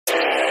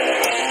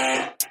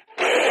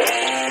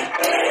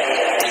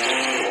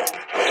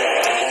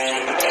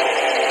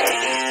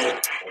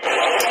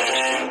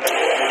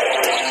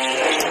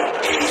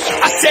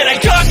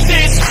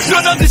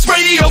none of this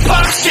radio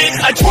pop shit.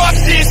 I drop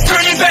this,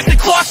 turning back the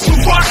clock to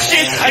rock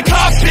shit. I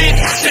cop it,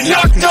 the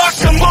knock knock,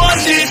 I'm on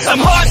this. I'm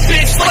hot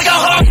bitch, like a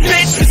hot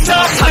bitch, the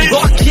top I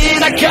lock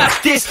in, I got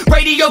this,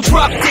 radio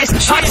drop this.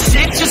 Hot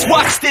shit, just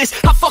watch this,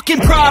 I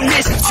fucking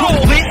promise. Too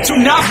lit, do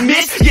not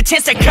miss your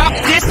chance to cop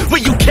this.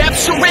 Will you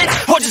capture it,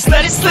 or just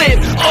let it slip?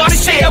 Oh, they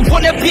say I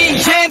wanna be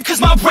him,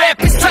 cause my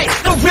rap is tight.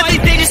 No, really,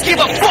 they just give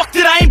a fuck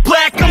that I ain't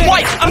black, I'm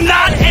white. I'm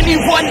not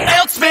anyone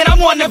else, man, I'm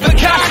one of a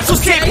kind. So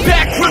sit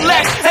back,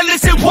 relax, and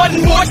listen one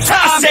more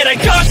time. I said I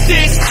got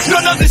this,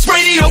 none of this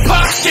radio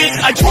pop shit.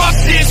 I drop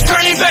this,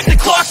 turning back the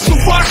clock to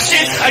rock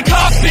shit. I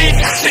cop it,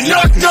 the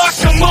knock knock,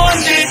 I'm on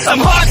this. I'm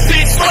hot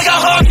bitch, like a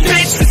hot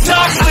bitch, the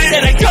top lit. I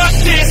said I got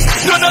this,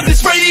 none of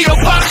this radio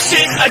pop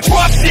shit. I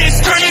drop this,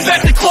 turning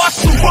back the clock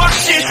to rock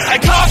shit. I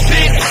cop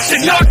it, the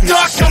knock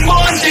knock, I'm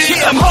on this.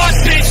 I'm hot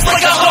bitch,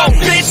 like a hot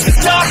bitch, the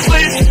top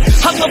lit.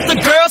 I love the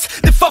girls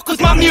that fuck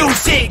with my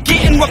music,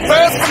 getting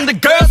referrals from the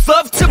girls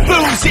love to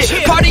booze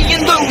it, party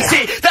and lose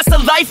it. That's the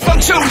life I'm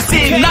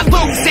choosing, not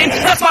losing.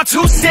 That's my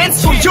 2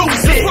 cents, so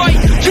use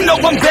it. You know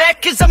I'm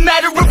back, as a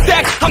matter of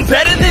fact. I'm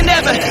better than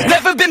ever,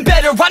 never been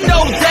better. I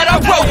know that I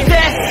wrote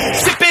that.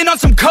 Sipping on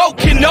some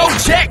coke and no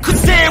jack, quit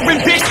staring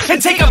bitch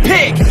and take a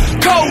pic.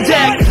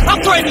 Kodak,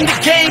 I'm threatening the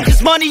game,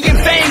 cause money and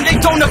fame, they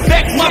don't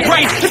affect my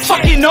brain. It's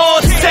fucking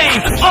all the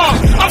same.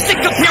 I'm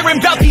sick of hearing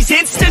about these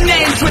Insta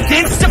names with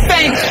Insta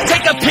fame.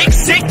 Take a pic,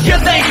 sick,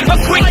 you're lame. A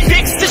quick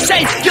fix to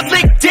shame, you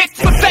lick dick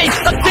for fame.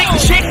 A thick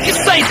chick is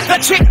lame, a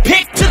chick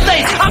pick too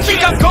late. I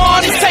think I've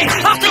gone insane,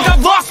 I think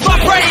I've lost my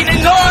brain.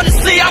 And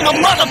honestly, I'm a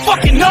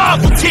motherfucking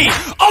novelty.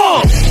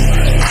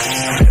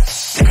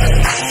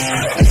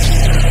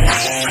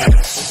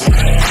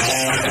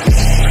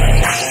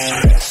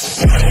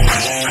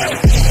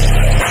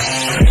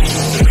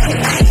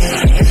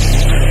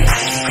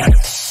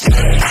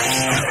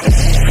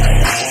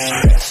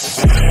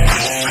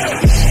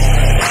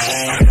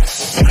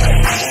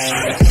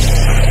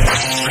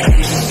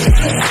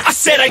 I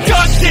said I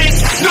got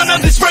this, none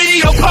of this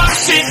radio pop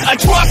shit. I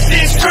drop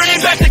this,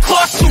 turning back the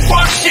clock to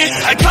rock shit.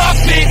 I cop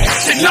it,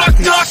 the knock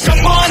knock,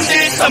 I'm on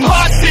this. I'm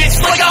hot bitch,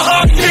 like a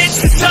hot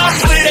bitch, the top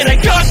lit. And I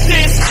got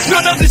this,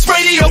 none of this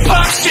radio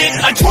pop shit.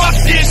 I drop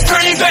this,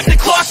 turning back the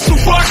clock to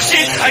rock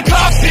shit. I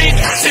cop it,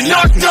 the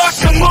knock knock,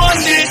 I'm on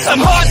this.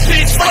 I'm hot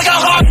bitch, like a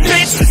hot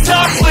bitch, the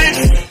top